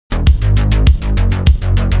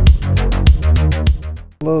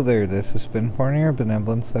Hello there, this is Pornier,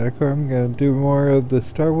 Benevolent Cytocor. I'm gonna do more of the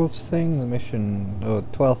Star Wolves thing, the mission,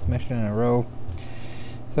 12th mission in a row.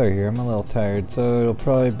 Sorry here, I'm a little tired, so it'll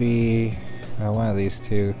probably be one of these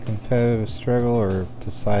two, competitive struggle or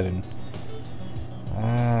Poseidon.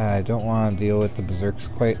 I don't want to deal with the berserks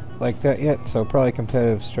quite like that yet, so probably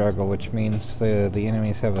competitive struggle, which means the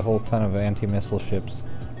enemies have a whole ton of anti-missile ships,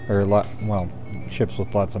 or ships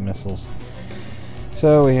with lots of missiles.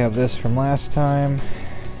 So we have this from last time.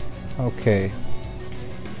 Okay.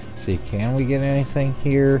 See, can we get anything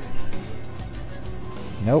here?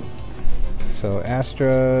 Nope. So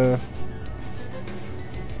Astra.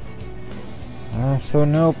 So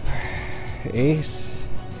nope. Ace.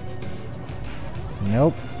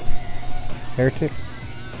 Nope. Heretic.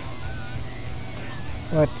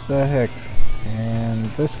 What the heck? And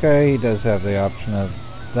this guy, he does have the option of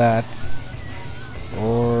that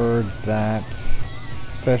or that.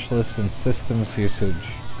 Specialist in systems usage.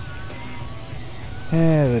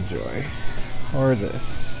 The joy. Or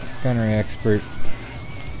this. Gunnery expert.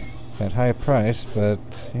 At high price, but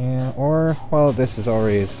yeah, or, well, this is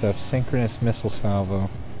already stuff. Synchronous missile salvo.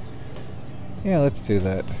 Yeah, let's do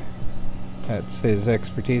that. That's his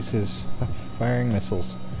expertise, is firing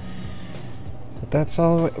missiles. But that's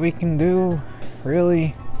all we can do?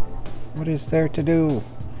 Really? What is there to do?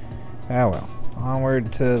 Ah well,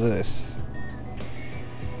 onward to this.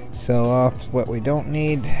 Sell off what we don't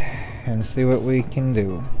need and see what we can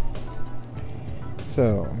do.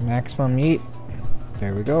 So, maximum yeet.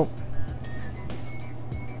 There we go.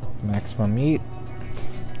 Maximum yeet.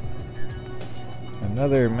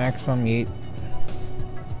 Another maximum yeet.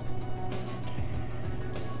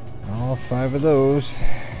 All 5 of those.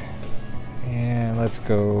 And let's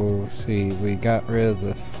go see. We got rid of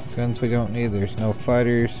the guns we don't need. There's no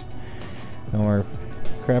fighters. No more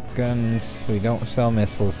crap guns. We don't sell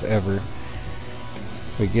missiles ever.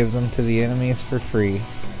 We give them to the enemies for free.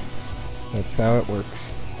 That's how it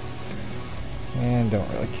works. And don't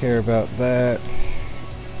really care about that.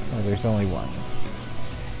 Oh, there's only one.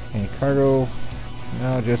 Any cargo?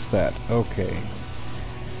 No, just that. Okay.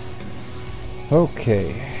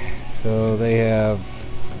 Okay. So they have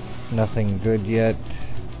nothing good yet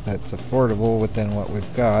that's affordable within what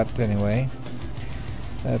we've got, anyway.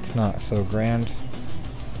 That's not so grand.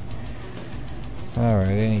 Alright,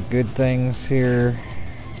 any good things here?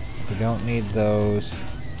 We don't need those.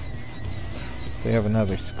 We have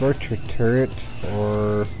another Scorcher turret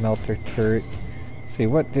or Melter turret. See,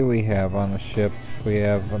 what do we have on the ship? We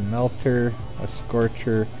have a Melter, a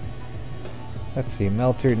Scorcher. Let's see,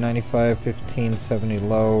 Melter 95, 15, 70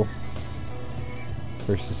 low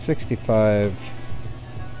versus 65,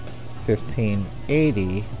 15,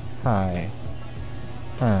 80 high.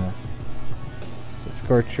 Huh. The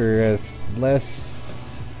Scorcher has less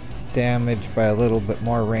damage by a little bit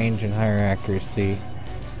more range and higher accuracy.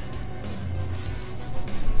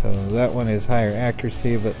 So that one is higher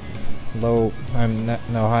accuracy, but no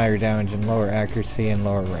higher damage and lower accuracy and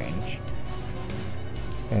lower range.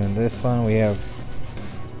 And this one we have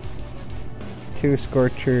 2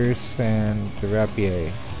 Scorchers and the Rapier.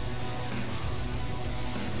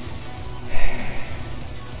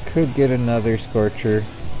 Could get another Scorcher.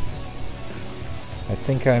 I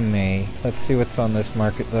think I may. Let's see what's on this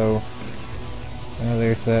market though. Oh,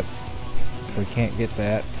 there's that. We can't get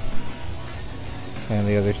that. And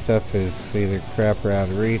the other stuff is either crap or out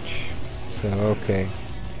of reach. So, okay.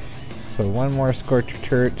 So one more Scorcher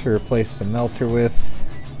turret to replace the Melter with.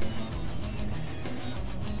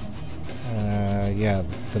 Yeah,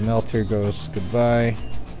 the Melter goes goodbye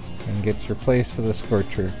and gets replaced with a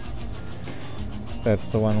Scorcher.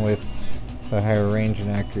 That's the one with the higher range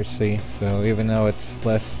and accuracy. So even though it's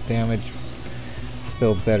less damage,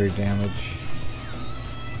 still better damage.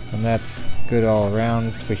 And that's good all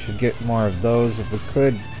around. We should get more of those if we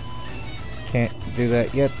could. Can't do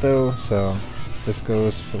that yet though, so this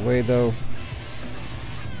goes away though.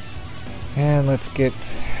 And let's get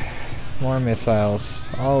more missiles.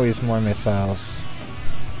 Always more missiles.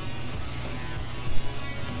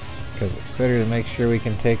 Because it's better to make sure we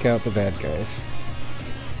can take out the bad guys.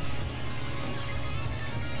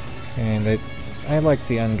 And I like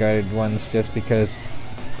the unguided ones just because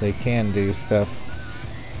they can do stuff.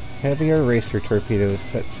 Heavier racer torpedoes.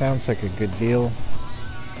 That sounds like a good deal.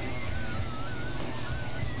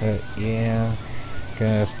 But yeah,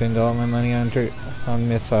 gonna spend all my money on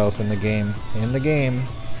missiles in the game.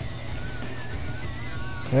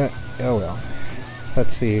 Oh well.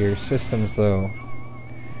 Let's see here. Systems though.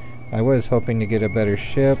 I was hoping to get a better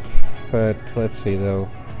ship, but let's see though.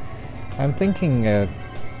 I'm thinking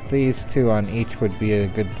these 2 on each would be a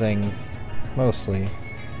good thing, mostly.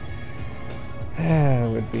 It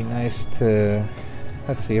would be nice to...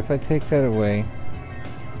 Let's see, if I take that away...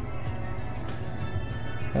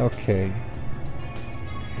 Okay.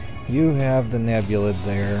 You have the nebula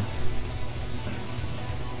there.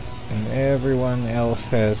 And everyone else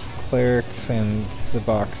has clerics and the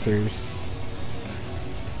boxers.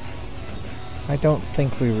 I don't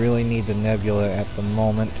think we really need the nebula at the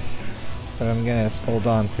moment, but I'm gonna hold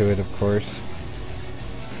on to it, of course.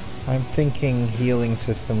 I'm thinking healing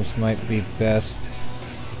systems might be best.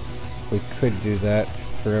 We could do that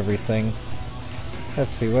for everything.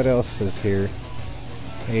 Let's see, what else is here?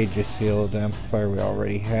 Aegis Shield Amplifier, we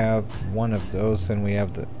already have one of those, and we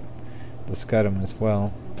have the Scudam as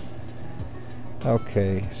well.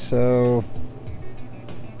 Okay, so...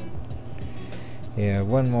 yeah,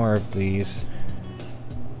 one more of these.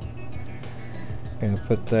 Gonna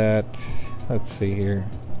put that... let's see here.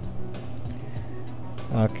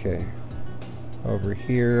 Okay. Over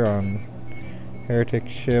here on Heretic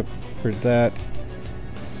Ship for that.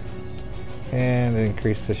 And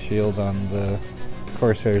increase the shield on the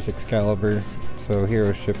Corsair's Excalibur, so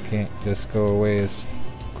Hero Ship can't just go away as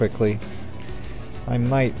quickly. I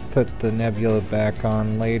might put the nebula back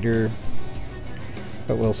on later,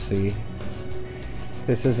 but we'll see.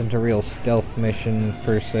 This isn't a real stealth mission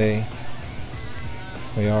per se.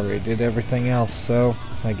 We already did everything else, so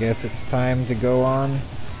I guess it's time to go on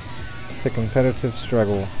to competitive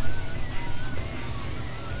struggle.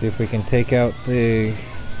 See if we can take out the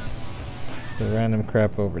random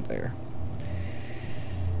crap over there.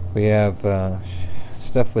 We have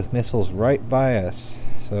stuff with missiles right by us,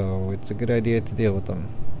 so it's a good idea to deal with them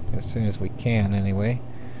as soon as we can anyway.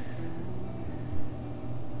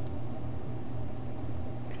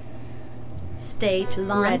 Stage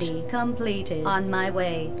launch ready. Completed. On my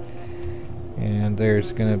way. And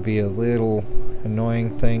there's gonna be a little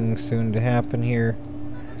annoying thing soon to happen here.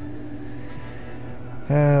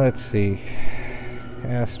 Let's see.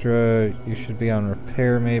 Astra, you should be on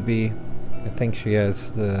repair maybe. I think she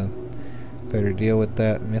has the better deal with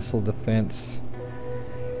that. Missile defense.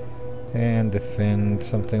 And defend,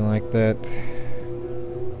 something like that.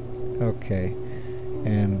 Okay.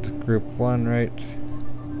 And group 1, right?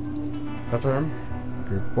 Affirm.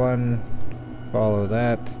 Group 1. Follow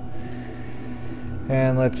that.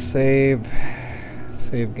 And let's save.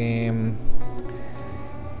 Save game.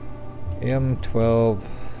 M12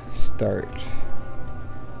 start.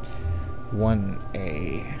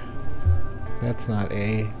 1A. That's not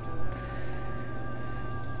A.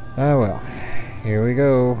 Ah well. Here we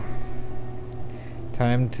go.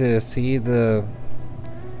 Time to see the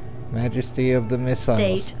majesty of the missiles.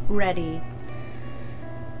 State ready.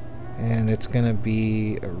 And it's gonna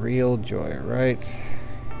be a real joy, right?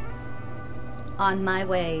 On my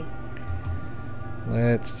way.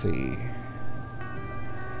 Let's see.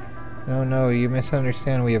 No, you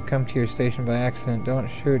misunderstand. We have come to your station by accident. Don't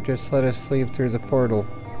shoot, just let us leave through the portal.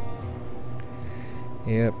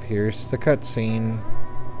 Yep, here's the cutscene.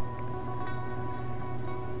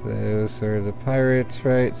 Those are the pirates,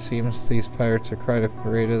 right? Seems these pirates are quite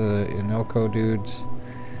afraid of the Inoko dudes.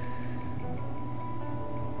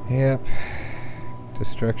 Yep.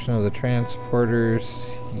 Destruction of the transporters.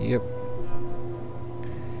 Yep.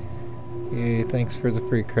 Yay, thanks for the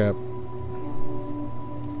free crap.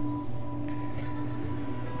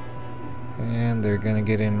 And they're gonna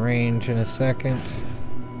get in range in a second.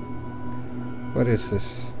 What is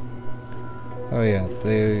this? Oh yeah,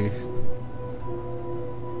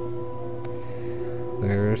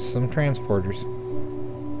 there's some transporters.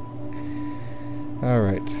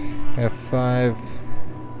 Alright, F5.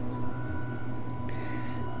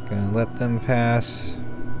 Gonna let them pass.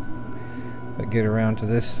 But get around to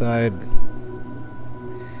this side.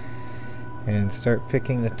 And start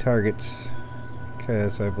picking the targets.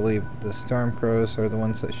 Because I believe the Stormcrows are the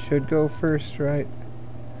ones that should go first, right?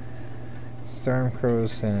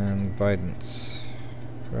 Stormcrows and Bidents,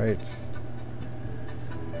 right?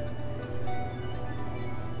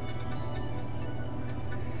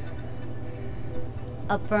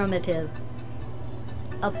 Affirmative.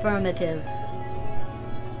 Affirmative.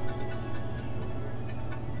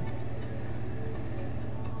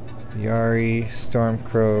 Yari,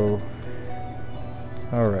 Stormcrow.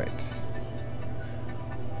 Alright.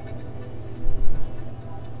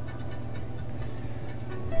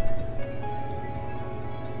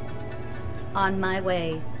 On my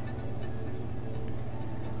way.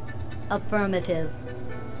 Affirmative.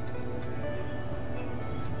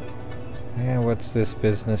 And what's this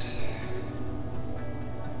business?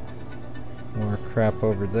 More crap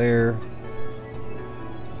over there.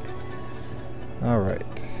 Alright.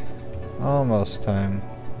 Almost time.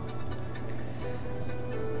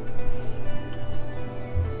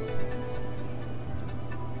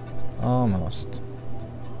 Almost.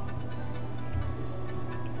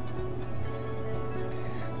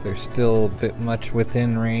 They're still a bit much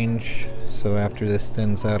within range, so after this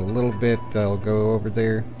thins out a little bit, I'll go over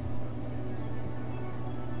there.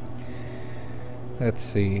 Let's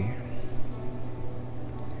see.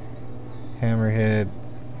 Hammerhead,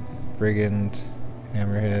 Brigand,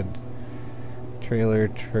 Hammerhead, Trailer,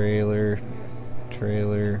 Trailer,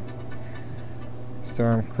 Trailer,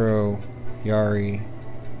 Stormcrow, Yari,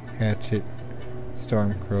 Hatchet,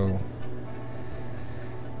 Stormcrow.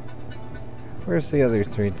 Where's the other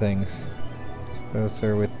three things? Those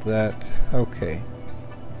are with that. Okay.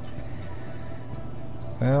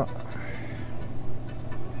 Well.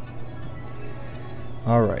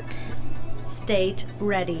 Alright. State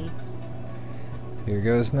ready. Here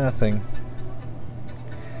goes nothing.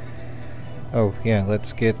 Oh, yeah,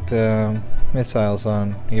 let's get missiles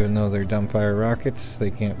on. Even though they're dumbfire rockets,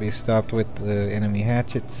 they can't be stopped with the enemy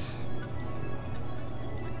hatchets.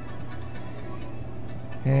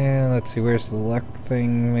 And let's see, where's the luck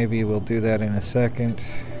thing? Maybe we'll do that in a second.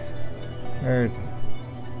 Or,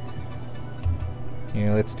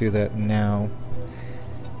 yeah, let's do that now.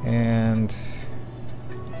 And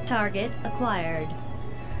target acquired.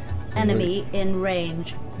 Enemy in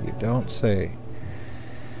range. You don't say.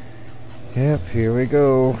 Yep, here we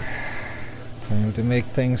go. Time to make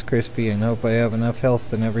things crispy and hope I have enough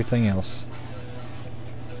health and everything else.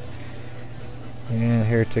 And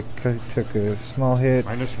Heretic took a small hit.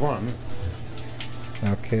 -1.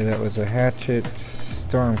 Okay, that was a hatchet.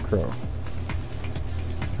 Stormcrow.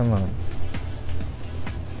 Come on.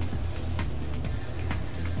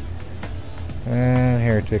 And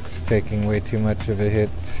Heretic's taking way too much of a hit.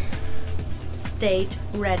 State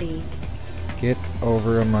ready. Get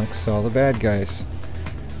over amongst all the bad guys.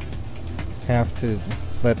 Have to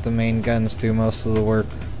let the main guns do most of the work.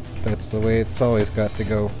 That's the way it's always got to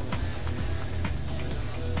go.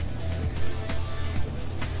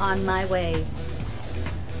 On my way.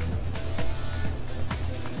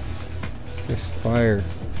 Just fire.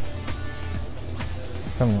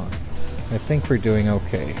 Come on. I think we're doing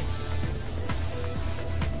okay.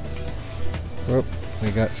 Whoop, we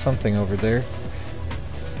got something over there.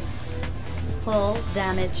 Hull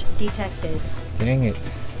damage detected. Dang it.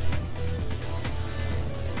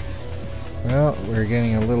 Well, we're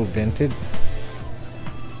getting a little dented.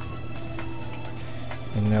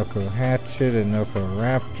 Inoko Hatchet, Inoko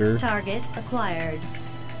Raptor. Target acquired.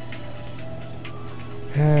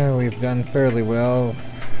 We've done fairly well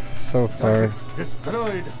so far. Target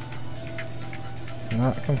destroyed.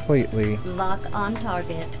 Not completely. Lock on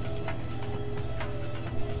target.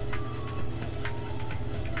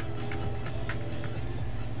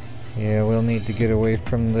 Yeah, we'll need to get away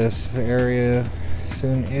from this area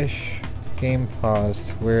soon-ish. Game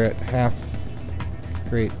paused. We're at half.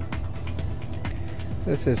 Great.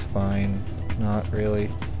 This is fine. Not really.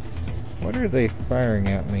 What are they firing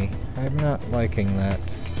at me? I'm not liking that.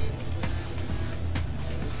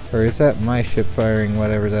 Or is that my ship firing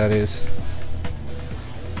whatever that is?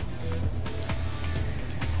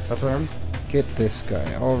 Affirm. Get this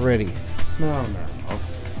guy already. No.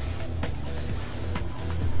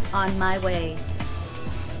 On my way.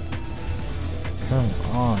 Come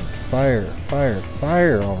on. Fire, fire,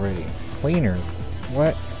 fire already. Cleaner.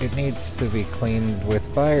 What? It needs to be cleaned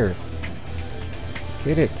with fire.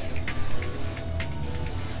 Get it.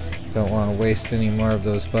 Don't want to waste any more of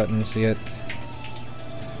those buttons yet.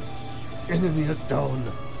 Enemy is down.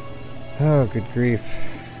 Oh, good grief.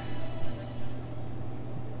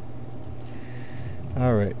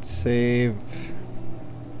 Alright, save.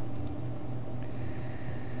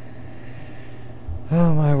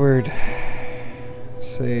 Oh my word.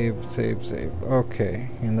 Save, save, save. Okay,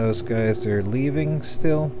 and those guys are leaving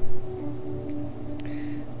still.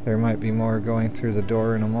 There might be more going through the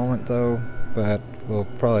door in a moment though, but we'll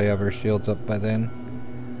probably have our shields up by then.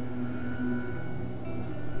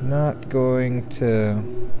 Not going to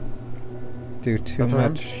do too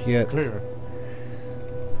Affirm. much yet. Clear.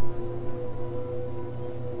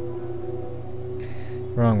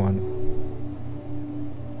 Wrong one.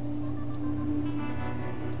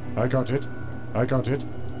 I got it. I got it.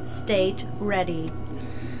 State ready.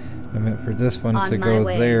 I meant for this one On to my go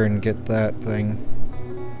way. there and get that thing.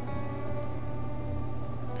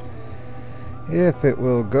 If it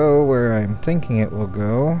will go where I'm thinking it will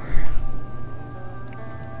go.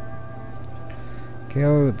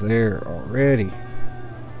 Go there already.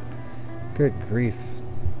 Good grief.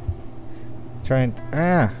 Trying to,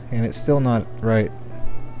 and it's still not right.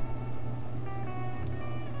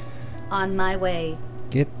 On my way.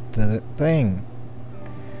 Get the thing.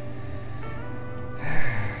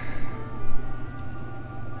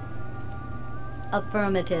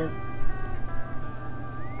 Affirmative.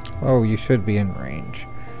 Oh, you should be in range.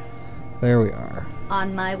 There we are.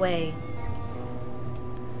 On my way.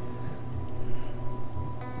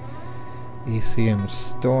 ECM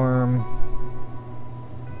Storm.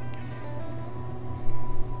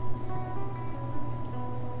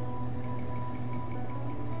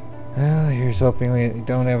 Well, here's hoping we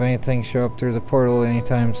don't have anything show up through the portal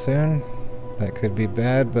anytime soon. That could be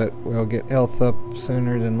bad, but we'll get health up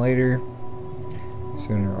sooner than later.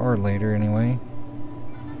 Sooner or later, anyway.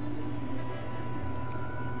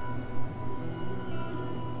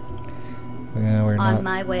 Yeah, we're not. On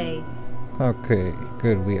my way. Okay,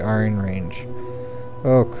 good. We are in range.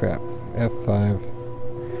 Oh crap. F5.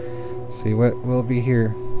 See what will be here.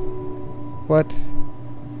 What?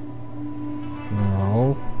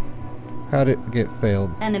 No. How'd it get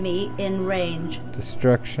failed? Enemy in range.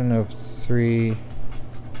 Destruction of 3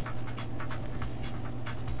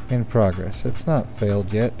 in progress. It's not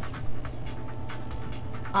failed yet.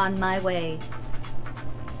 On my way.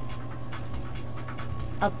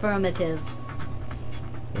 Affirmative.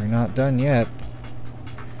 We're not done yet.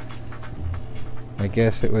 I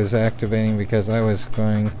guess it was activating because I was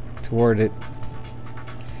going toward it.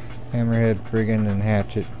 Hammerhead, Brigand, and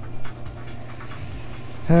Hatchet.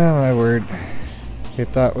 Oh my word. It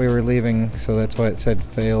thought we were leaving, so that's why it said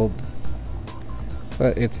failed.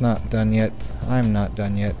 But it's not done yet. I'm not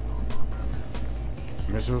done yet.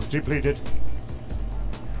 Missiles depleted.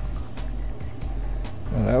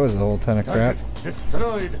 Well, that was a whole ton of crap. Target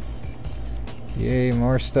destroyed. Yay,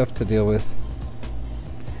 more stuff to deal with.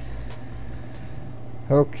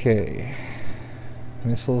 Okay.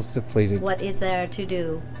 Missiles depleted. What is there to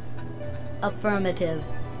do? Affirmative.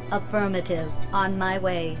 Affirmative. On my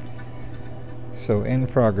way. So in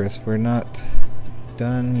progress. We're not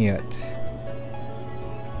done yet.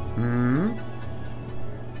 Hmm?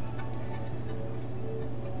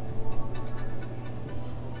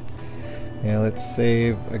 Yeah, let's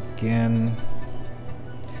save again.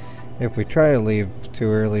 If we try to leave too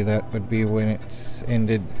early, that would be when it's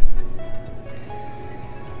ended.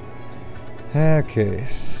 Okay,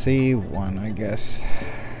 C1, I guess.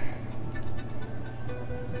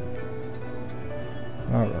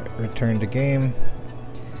 Alright, return to game.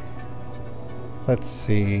 Let's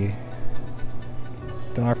see.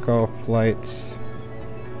 Dock all flights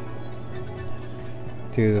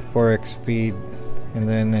to the 4x speed, and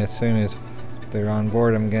then as soon as they're on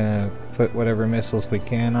board, I'm gonna put whatever missiles we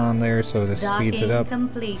can on there so this speeds it up.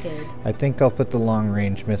 Completed. I think I'll put the long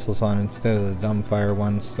range missiles on instead of the dumbfire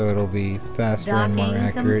ones, so it'll be faster and more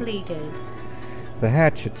accurate. Completed. The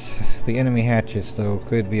hatchets, the enemy hatchets though,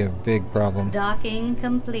 could be a big problem. Docking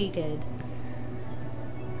completed.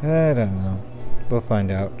 I don't know. We'll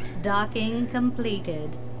find out. Docking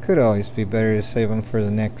completed. Could always be better to save them for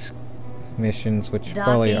the next missions, which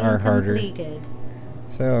probably are harder. Completed.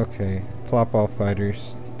 So okay, plop all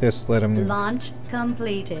fighters. Just let them. Launch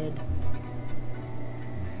completed.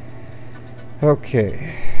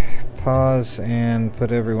 Okay, pause and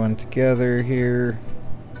put everyone together here.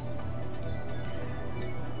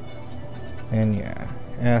 And yeah,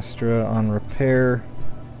 Astra on repair.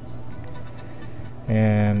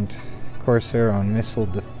 And Corsair on missile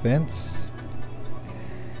defense.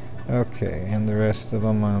 Okay, and the rest of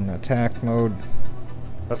them on attack mode.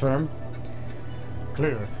 Affirm.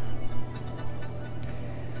 Clear.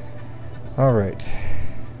 Alright.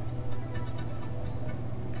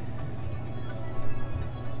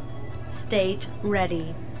 Stage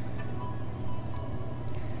ready.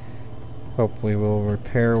 Hopefully we'll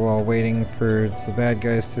repair while waiting for the bad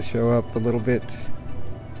guys to show up a little bit.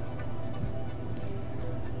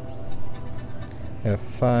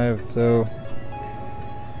 F5 though.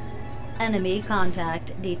 Enemy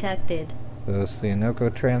contact detected. Those the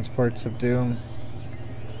Inoko transports of doom.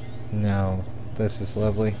 No, this is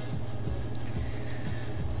lovely.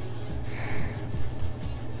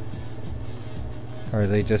 Are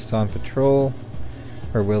they just on patrol,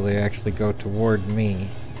 or will they actually go toward me?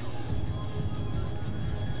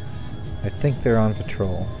 I think they're on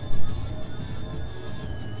patrol.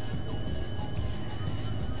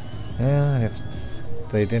 If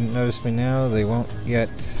they didn't notice me now, they won't yet.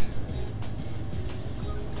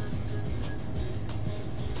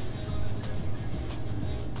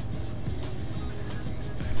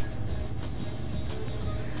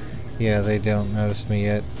 Yeah, they don't notice me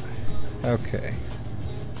yet. Okay.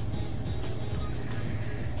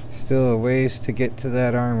 Still a ways to get to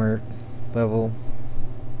that armor level.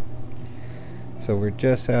 So we're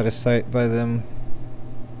just out of sight by them.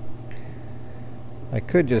 I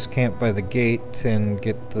could just camp by the gate and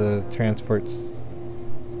get the transports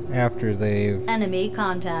after they've... Enemy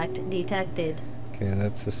contact detected. Okay,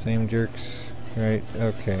 that's the same jerks, right?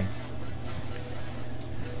 Okay.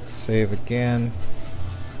 Save again.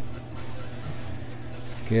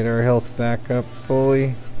 Let's get our health back up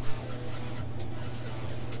fully.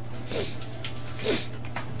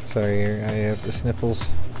 Sorry, I have the sniffles.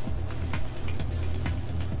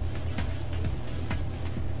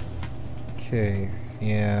 Okay,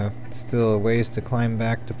 yeah, still a ways to climb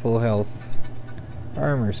back to full health.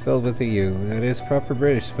 Armor, spelled with a U. That is proper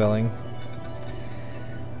British spelling.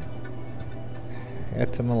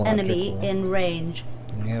 Etymological. Enemy in range.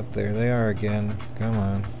 Yep, there they are again. Come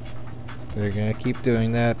on. They're gonna keep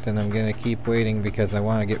doing that, and I'm gonna keep waiting because I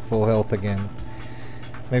want to get full health again.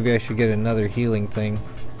 Maybe I should get another healing thing.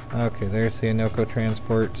 Okay, there's the Inoko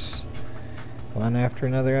transports. One after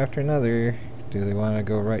another after another. Do they want to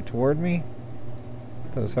go right toward me?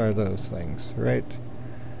 Those are those things, right?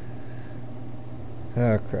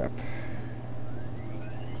 Oh crap.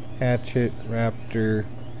 Hatchet, raptor,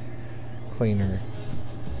 cleaner.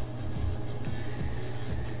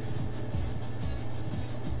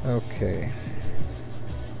 Okay.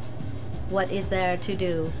 What is there to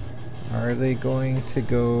do? Are they going to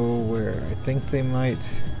go where? I think they might.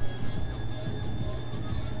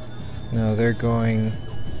 No, they're going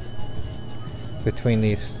between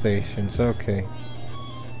these stations. Okay.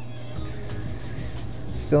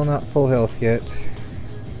 Still not full health yet.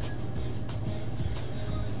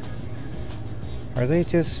 Are they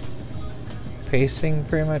just pacing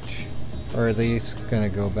pretty much? Or are they just gonna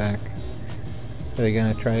go back? Are they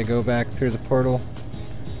gonna try to go back through the portal?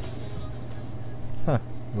 Huh,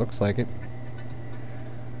 looks like it.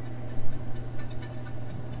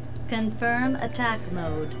 Confirm attack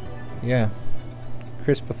mode. Yeah.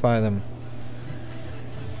 Crispify them.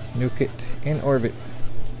 Nuke it in orbit.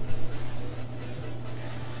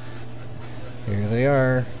 Here they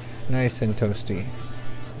are. Nice and toasty.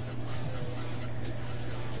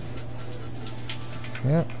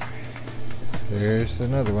 Yep. There's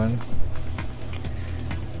another one.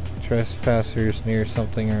 Trespassers near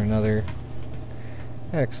something or another.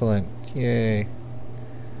 Excellent. Yay.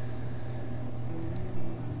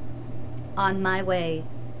 On my way.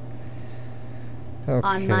 Okay.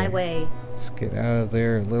 On my way. Let's get out of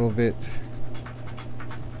there a little bit.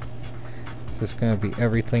 Is this going to be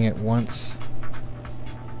everything at once?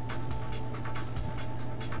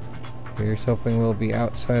 Here's hoping we'll be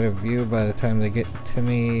outside of view by the time they get to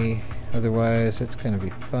me. Otherwise, it's going to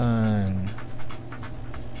be fun.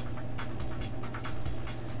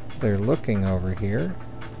 They're looking over here.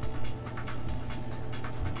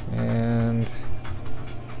 And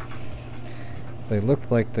they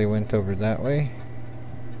looked like they went over that way.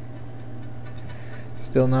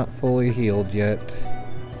 Still not fully healed yet.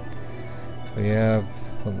 We have,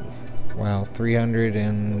 wow,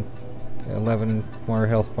 311 more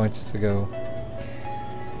health points to go.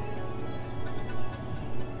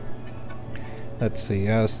 Let's see,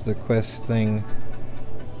 how's the quest thing?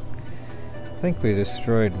 I think we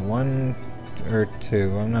destroyed one or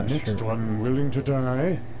two, I'm not sure. Next one willing to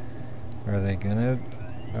die? Are they gonna?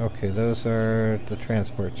 Okay, those are the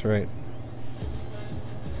transports, right?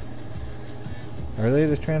 Are they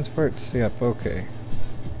the transports? Yep, okay.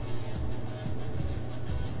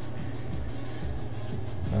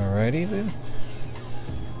 Alrighty then.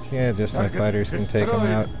 Yeah, just my fighters can take them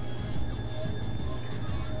out.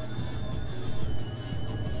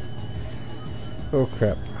 Oh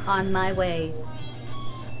crap. On my way.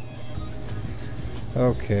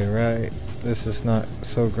 Okay, right. This is not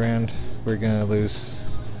so grand. We're gonna lose.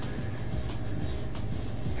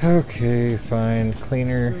 Okay, fine.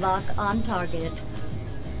 Cleaner. Lock on target.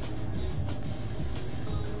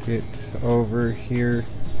 Get over here.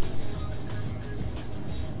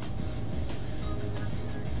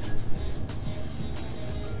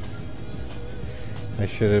 I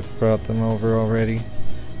should have brought them over already.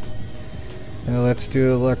 Now let's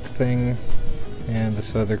do a luck thing and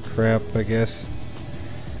this other crap, I guess.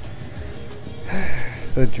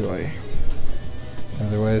 The joy.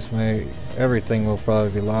 Otherwise my everything will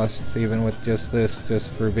probably be lost, even with just this, just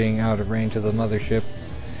for being out of range of the mothership.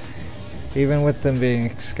 Even with them being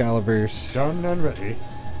Excaliburs. Done and ready.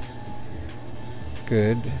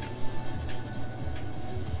 Good.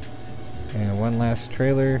 And one last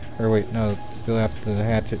trailer. Or wait, no, still have the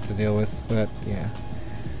hatchet to deal with, but yeah.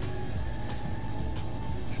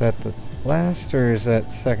 Is that the last or is that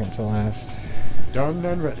second to last? Done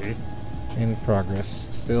and ready. In progress.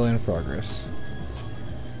 Still in progress.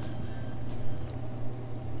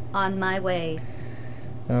 On my way.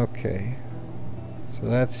 Okay. So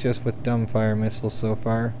that's just with dumbfire missiles so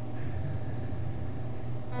far.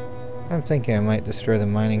 I'm thinking I might destroy the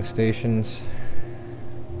mining stations.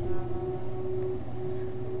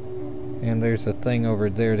 And there's a thing over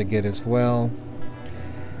there to get as well.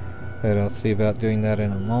 But I'll see about doing that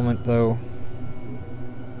in a moment though.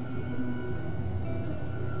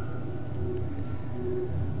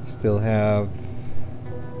 Still have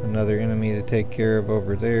another enemy to take care of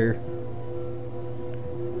over there.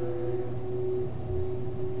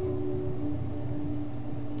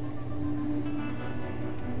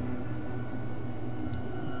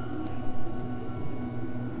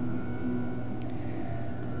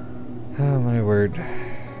 Oh my word.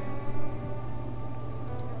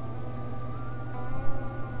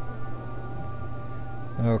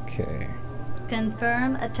 Okay.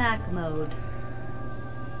 Confirm attack mode.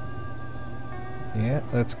 Yeah,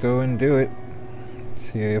 let's go and do it.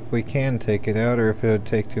 See if we can take it out or if it would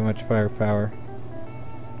take too much firepower.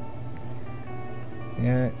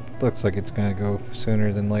 Yeah, it looks like it's gonna go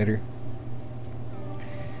sooner than later.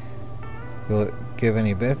 Will it give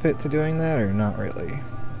any benefit to doing that or not really?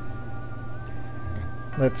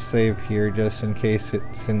 Let's save here just in case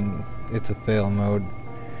it's a fail mode.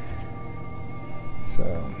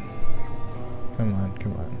 So come on,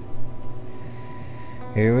 come on.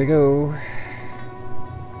 Here we go.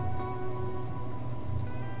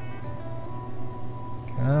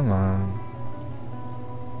 Come on.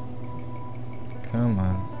 Come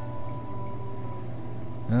on.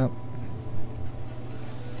 Oh.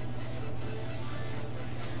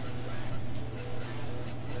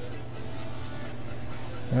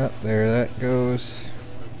 Oh, there that goes.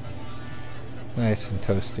 Nice and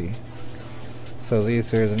toasty. So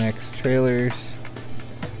these are the next trailers.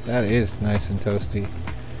 That is nice and toasty.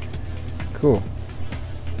 Cool.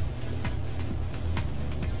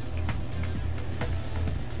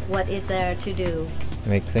 What is there to do?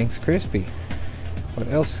 Make things crispy. What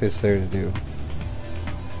else is there to do?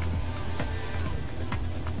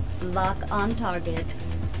 Lock on target.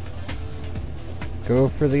 Go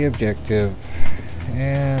for the objective.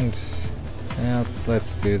 And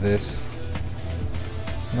let's do this.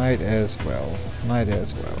 Might as well. Might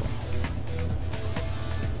as well.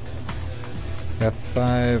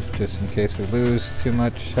 F5 just in case we lose too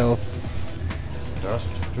much health. Dust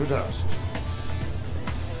to dust.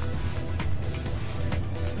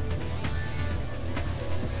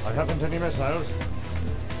 I haven't any missiles.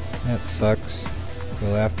 That sucks.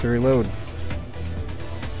 We'll have to reload.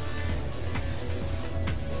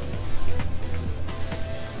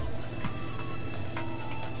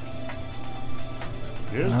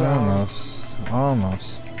 Almost.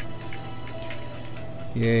 Almost.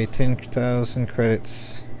 Yay, 10,000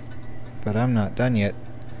 credits. But I'm not done yet.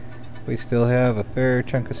 We still have a fair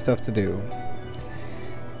chunk of stuff to do.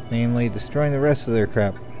 Namely, destroying the rest of their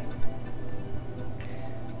crap.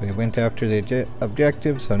 We went after the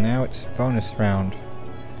objective, so now it's bonus round.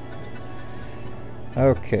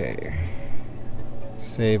 Okay.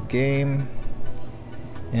 Save game.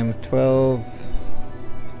 M12.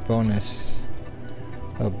 Bonus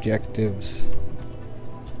objectives.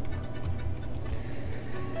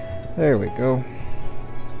 There we go.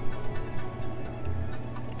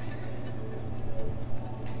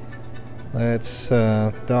 Let's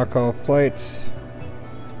dock all flights.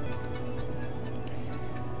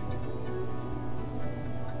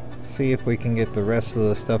 See if we can get the rest of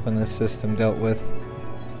the stuff in this system dealt with.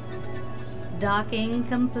 Docking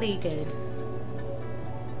completed.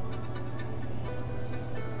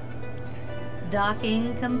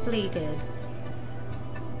 Docking completed.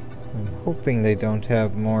 I'm hoping they don't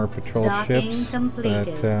have more patrol ships,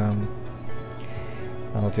 but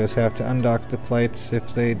I'll just have to undock the flights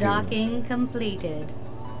if they do. Docking completed.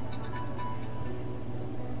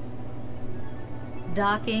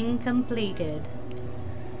 Docking completed.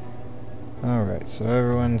 Alright, so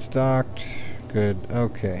everyone's docked. Good,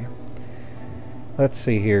 okay. Let's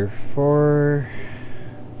see here. For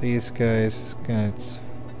these guys,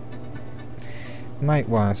 might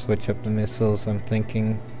want to switch up the missiles, I'm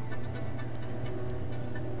thinking.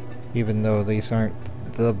 Even though these aren't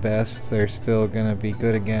the best, they're still gonna be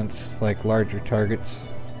good against like larger targets.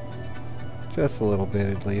 Just a little bit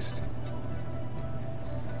at least.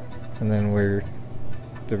 And then we're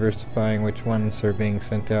diversifying which ones are being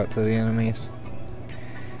sent out to the enemies.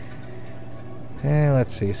 And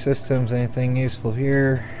let's see, systems, anything useful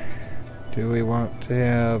here? Do we want to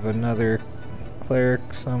have another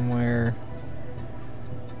cleric somewhere?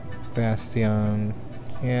 Bastion.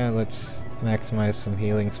 Yeah, let's maximize some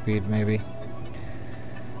healing speed maybe.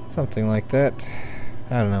 Something like that.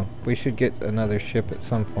 I don't know. We should get another ship at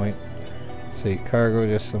some point. Let's see, cargo,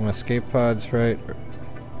 just some escape pods, right?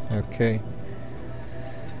 Okay.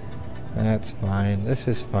 That's fine. This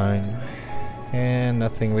is fine. And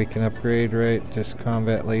nothing we can upgrade, right? Just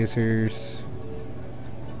combat lasers.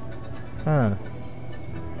 Huh.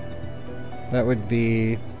 That would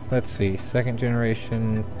be, let's see, second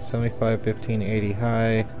generation, 75, 15, 80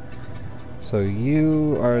 high. So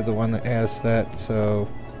you are the one that has that, so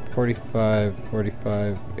 45,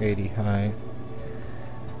 45, 80 high.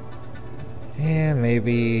 Yeah,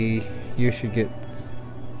 maybe you should get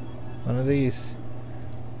one of these.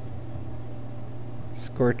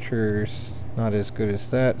 Scorcher's not as good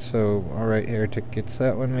as that, so alright, Heretic gets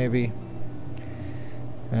that one maybe.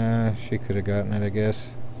 She could have gotten it, I guess.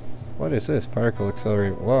 What is this? Particle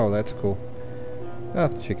accelerator. Wow, that's cool. Oh,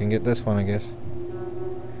 she can get this one, I guess.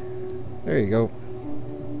 There you go.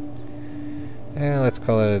 And let's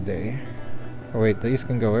call it a day. Oh wait, these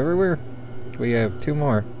can go everywhere? We have 2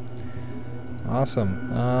 more. Awesome.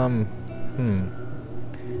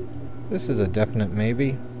 This is a definite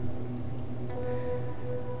maybe.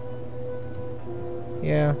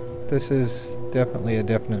 Yeah, this is definitely a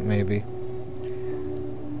definite maybe.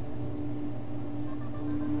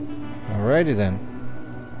 Alrighty then.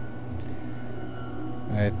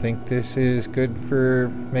 I think this is good for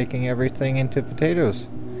making everything into potatoes.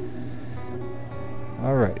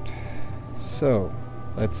 Alright. So,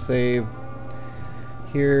 let's save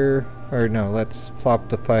here. Or no, let's plop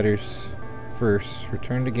the fighters first.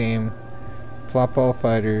 Return to game. Plop all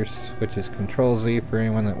fighters, which is Control Z for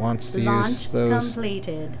anyone that wants to use those. Launch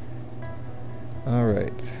completed.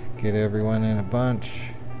 Alright. Get everyone in a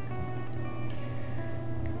bunch.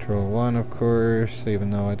 Control 1, of course, even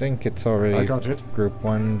though I think it's already Group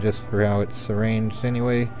 1 just for how it's arranged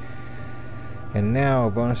anyway. And now,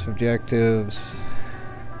 bonus objectives.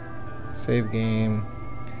 Save game.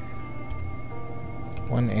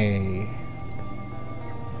 1A.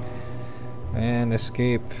 And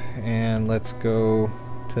escape, and let's go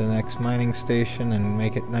to the next mining station and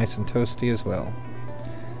make it nice and toasty as well.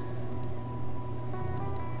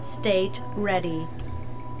 State ready.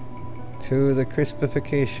 To the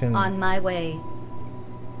crispification. On my way.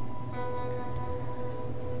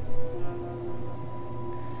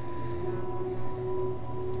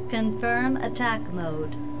 Confirm attack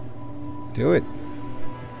mode. Do it.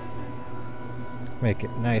 Make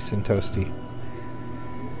it nice and toasty.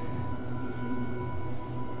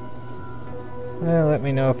 Well, let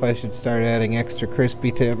me know if I should start adding extra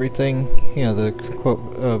crispy to everything. You know, the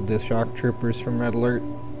quote of the shock troopers from Red Alert.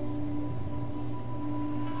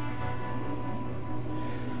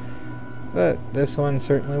 But this one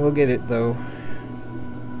certainly will get it though.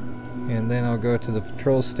 And then I'll go to the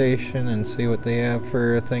patrol station and see what they have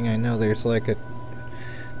for a thing. I know there's like a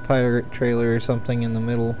pirate trailer or something in the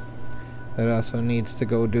middle that also needs to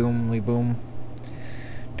go doomly boom.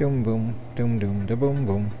 Doom boom, doom doom da boom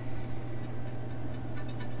boom.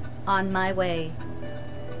 On my way.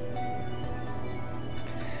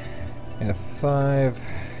 F5.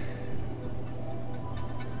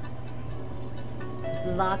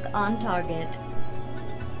 Lock on target.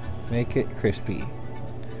 Make it crispy.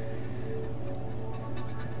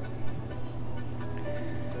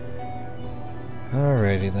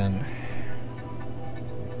 Alrighty then.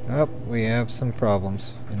 Oh, we have some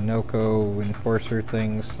problems. Inoko enforcer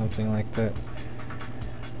things, something like that.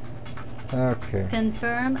 Okay.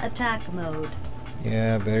 Confirm attack mode.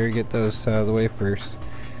 Yeah, better get those out of the way first.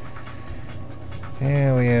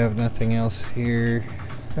 Yeah, we have nothing else here.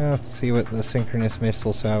 Let's see what the synchronous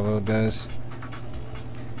missile salvo does.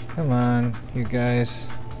 Come on, you guys.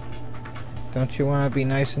 Don't you want to be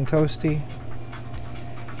nice and toasty?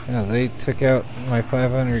 Yeah, they took out my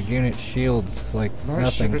 500 unit shields like My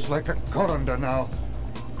nothing. ship is like a colander now.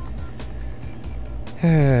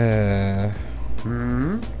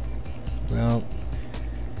 Well,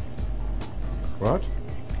 What?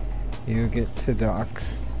 you get to dock.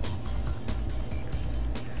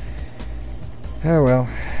 Oh well.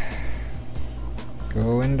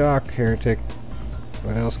 Go and dock, Heretic.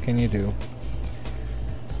 What else can you do?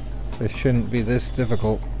 This shouldn't be this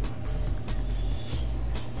difficult.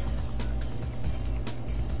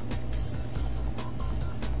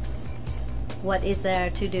 What is there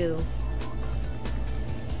to do?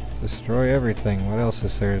 Destroy everything. What else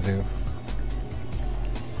is there to do?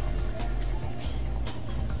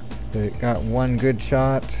 They got one good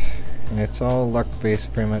shot, and it's all luck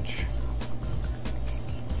based pretty much.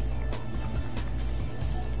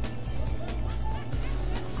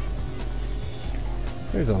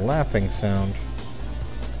 There's a laughing sound.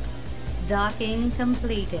 Docking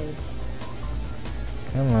completed.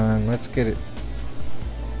 Come on, let's get it.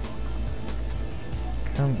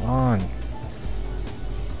 Come on.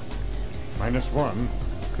 -1.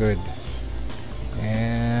 Good.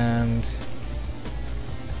 And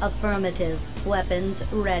Affirmative. Weapons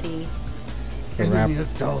ready. the wrap. Enemy is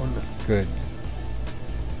down. Good.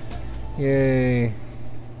 Yay.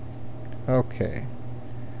 Okay.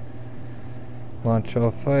 Launch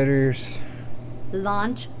all fighters.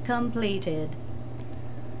 Launch completed.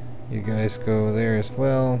 You guys go there as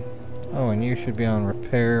well. Oh, and you should be on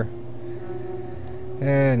repair.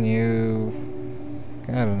 And you...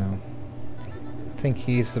 I don't know. I think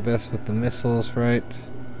he's the best with the missiles, right?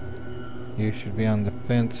 You should be on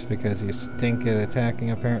defense because you stink at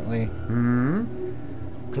attacking, apparently.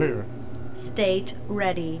 Clear. State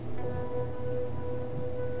ready.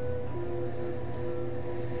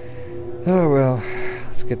 Oh well,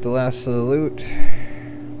 let's get the last of the loot.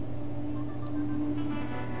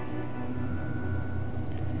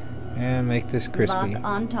 And make this crispy. Lock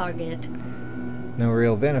on target. No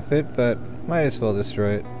real benefit, but might as well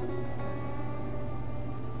destroy it.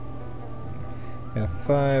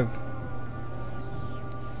 F5.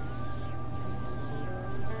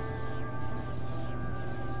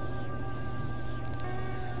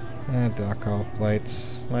 And dock all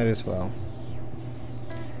flights. Might as well.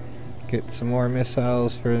 Get some more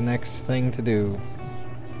missiles for the next thing to do.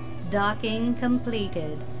 Docking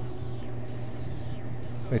completed.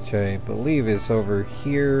 Which I believe is over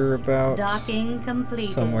here about. Docking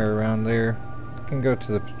completed. Somewhere around there. I can go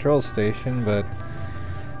to the patrol station, but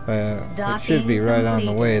it should be right on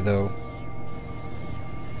the way though.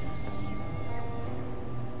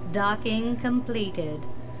 Docking completed.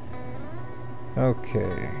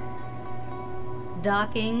 Okay.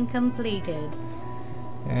 Docking completed.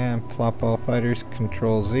 And plop all fighters,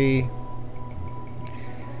 Control Z.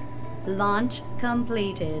 Launch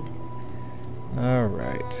completed.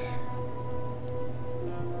 Alright.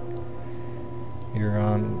 You're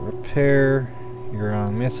on repair, you're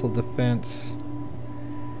on missile defense,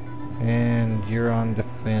 and you're on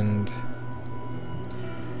defend.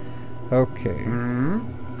 Okay.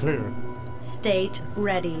 Clear. State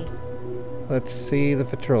ready. Let's see the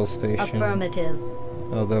patrol station. Affirmative.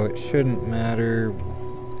 Although it shouldn't matter.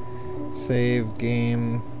 Save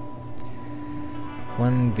game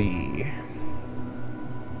 1B.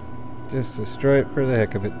 Just destroy it for the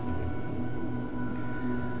heck of it.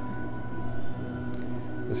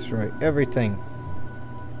 Destroy everything.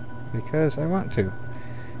 Because I want to.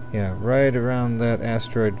 Yeah, right around that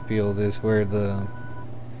asteroid field is where the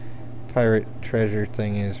pirate treasure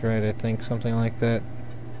thing is, right? I think something like that.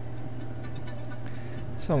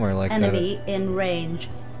 Somewhere like that. Enemy in range.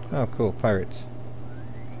 Oh, cool. Pirates.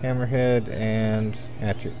 Hammerhead and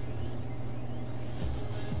hatchet.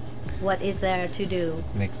 What is there to do?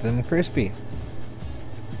 Make them crispy.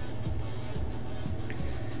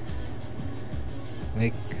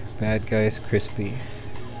 Make bad guys crispy.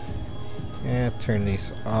 Yeah, turn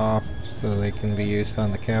these off so they can be used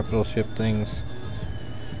on the capital ship things.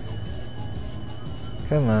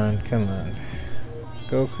 Come on, come on.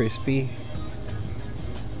 Go crispy.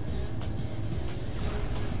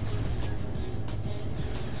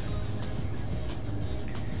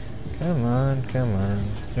 Come on, come on.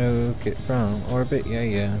 Nuke it from orbit,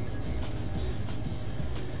 yeah.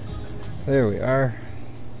 There we are.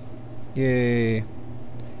 Yay.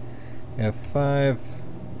 F5.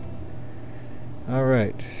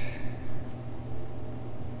 Alright.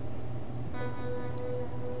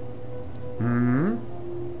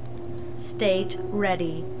 State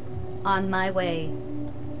ready. On my way.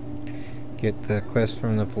 Get the quest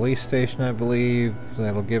from the police station, I believe.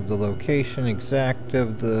 That'll give the location exact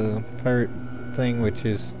of the pirate thing, which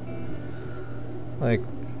is like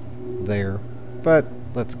there. But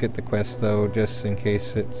let's get the quest though, just in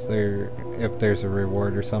case it's there, if there's a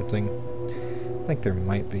reward or something. I think there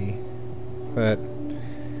might be, but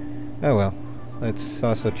oh well. Let's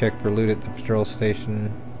also check for loot at the patrol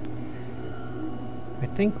station. I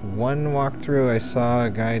think one walkthrough I saw a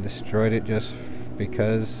guy destroyed it just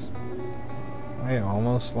because. I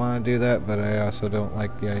almost want to do that, but I also don't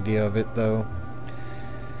like the idea of it though.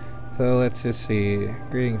 So let's just see.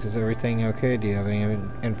 Greetings, is everything okay? Do you have any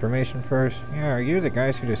information for us? Yeah, are you the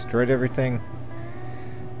guys who destroyed everything?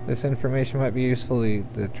 This information might be useful.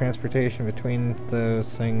 The transportation between those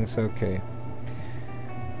things, okay.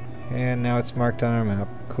 And now it's marked on our map.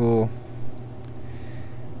 Cool.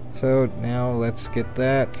 So now let's get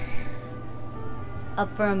that.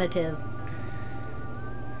 Affirmative.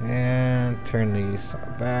 And turn these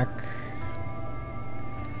back.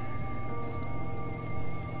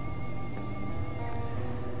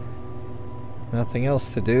 Nothing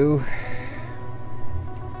else to do.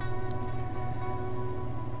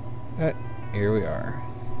 Here we are.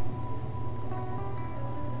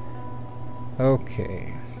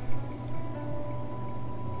 Okay.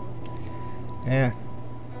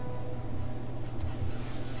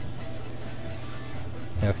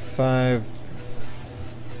 F5.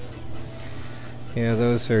 Yeah,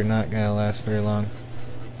 those are not gonna last very long.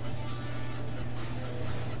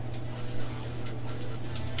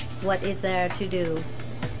 What is there to do?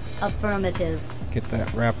 Affirmative. Get that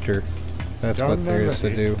raptor. That's Done what there is to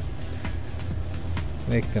already. do.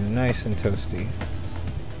 Make them nice and toasty.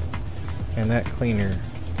 And that cleaner.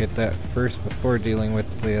 Get that first before dealing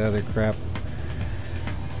with the other crap.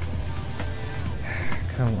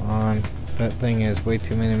 Come on. That thing has way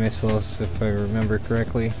too many missiles if I remember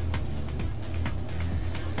correctly.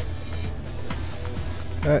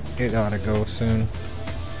 But it ought to go soon.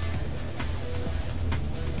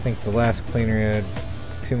 I think the last cleaner had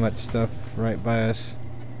too much stuff right by us.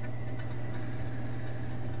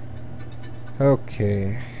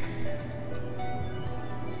 Okay.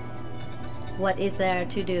 What is there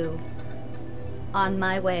to do? On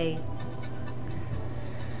my way.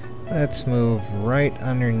 Let's move right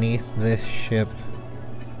underneath this ship.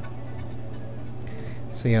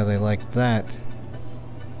 See how they like that.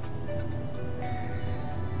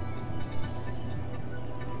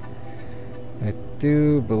 I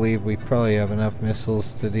do believe we probably have enough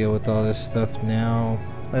missiles to deal with all this stuff now.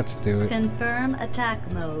 Let's do it. Confirm attack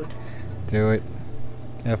mode. Do it.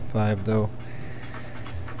 F5 though.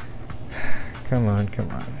 Come on, come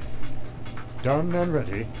on. Done and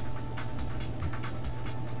ready.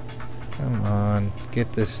 Come on,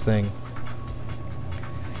 get this thing.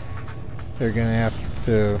 They're gonna have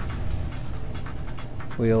to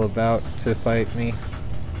wheel about to fight me,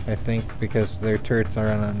 I think, because their turrets are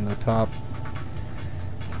on the top.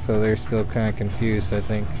 So they're still kind of confused, I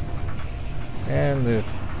think. And there's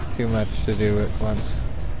too much to do at once.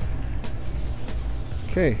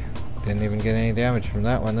 Okay, didn't even get any damage from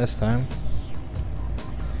that one this time.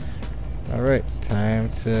 Alright, time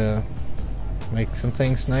to make some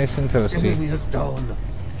things nice and toasty. Enemy is down.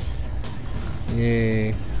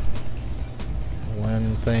 Yay.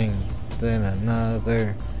 One thing, then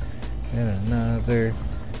another, and another.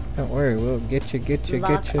 Don't worry, we'll get you,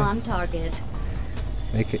 Lock get you. on target.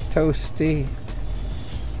 Make it toasty.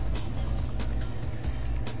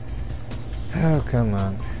 Oh, come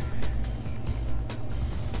on.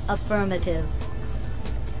 Affirmative.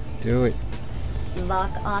 Do it.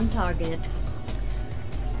 Lock on target.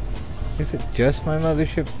 Is it just my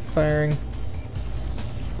mothership firing?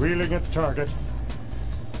 Wheeling at target.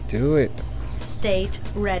 Do it. State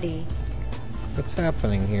ready. What's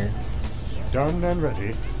happening here? Done and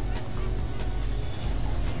ready.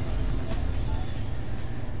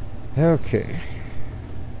 Okay.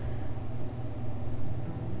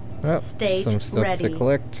 Well, State some stuff ready. to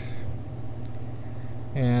collect.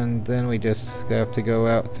 And then we just have to go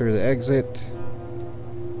out through the exit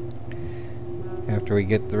after we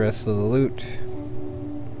get the rest of the loot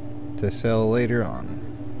to sell later on.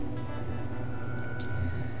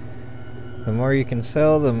 The more you can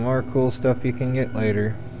sell, the more cool stuff you can get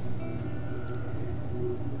later.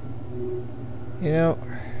 You know,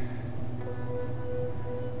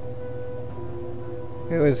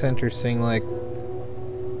 it was interesting, like,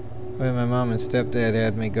 when my mom and stepdad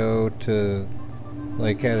had me go to,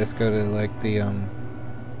 like, had us go to, like, the,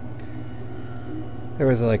 there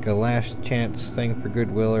was, like, a last chance thing for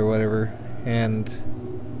Goodwill or whatever, and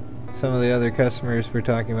some of the other customers were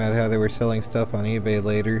talking about how they were selling stuff on eBay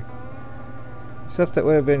later. Stuff that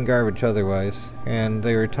would have been garbage otherwise, and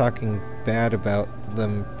they were talking bad about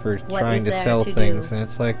them for What trying is to there sell to things, do? and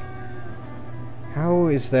it's like, how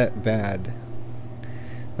is that bad?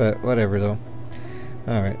 But whatever though.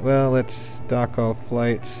 Alright, well, let's dock all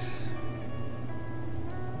flights.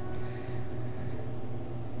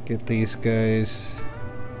 Get these guys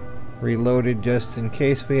reloaded just in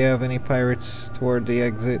case we have any pirates toward the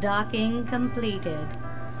exit Docking completed.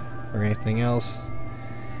 or anything else.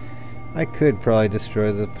 I could probably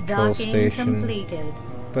destroy the patrol Docking station, completed.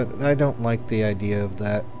 but I don't like the idea of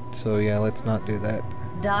that, so yeah, let's not do that.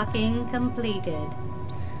 Docking completed.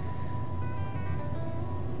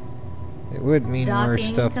 It would mean more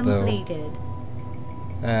Docking stuff completed.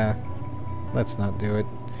 though. Let's not do it.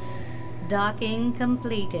 Docking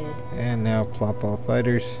completed. And now plop all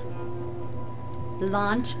fighters.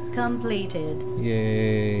 Launch completed.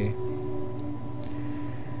 Yay.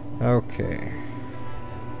 Okay.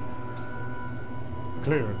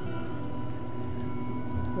 Clear.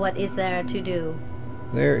 What is there to do?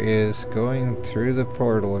 There is going through the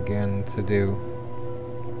portal again to do.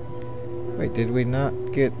 Wait, did we not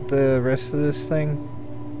get the rest of this thing?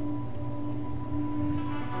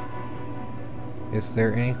 Is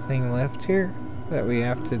there anything left here that we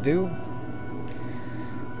have to do?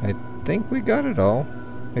 I think we got it all.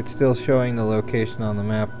 It's still showing the location on the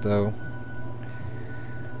map though.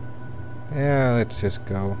 Yeah, let's just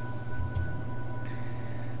go.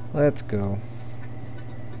 Let's go.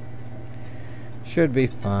 Should be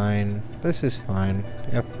fine. This is fine.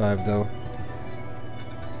 F5 though.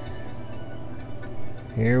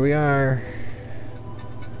 Here we are.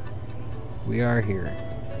 We are here.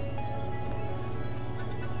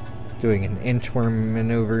 Doing an inchworm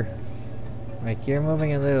maneuver. Like, you're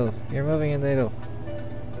moving a little. You're moving a little.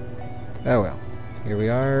 Oh well. Here we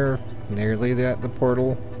are. Nearly at the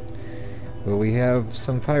portal. Will we have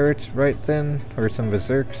some pirates right then? Or some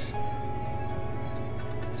berserks?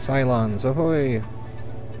 Cylons, ahoy!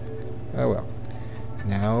 Oh well.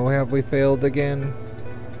 Now have we failed again?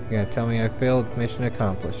 You're gonna tell me I failed? Mission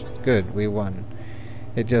accomplished. Good, we won.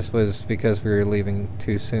 It just was because we were leaving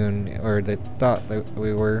too soon, or they thought that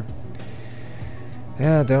we were.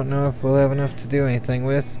 Yeah, don't know if we'll have enough to do anything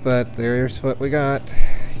with, but there's what we got.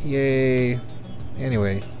 Yay!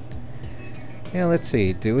 Anyway. Yeah, let's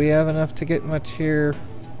see. Do we have enough to get much here?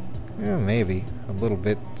 Yeah, maybe. A little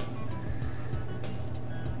bit.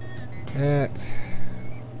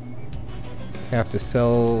 Have to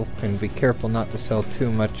sell and be careful not to sell too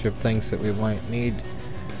much of things that we might need.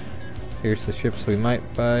 Here's the ships we might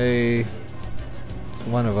buy.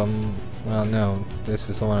 One of them. Well, no. This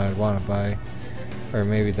is the one I'd want to buy. Or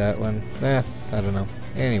maybe that one. I don't know.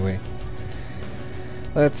 Anyway.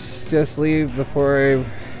 Let's just leave before I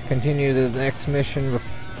continue to the next mission.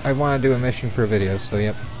 I want to do a mission per video, so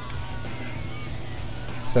yep.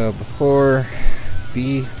 So before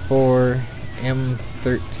B4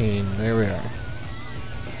 M13, there we are.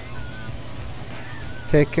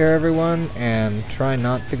 Take care everyone, and try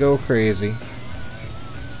not to go crazy.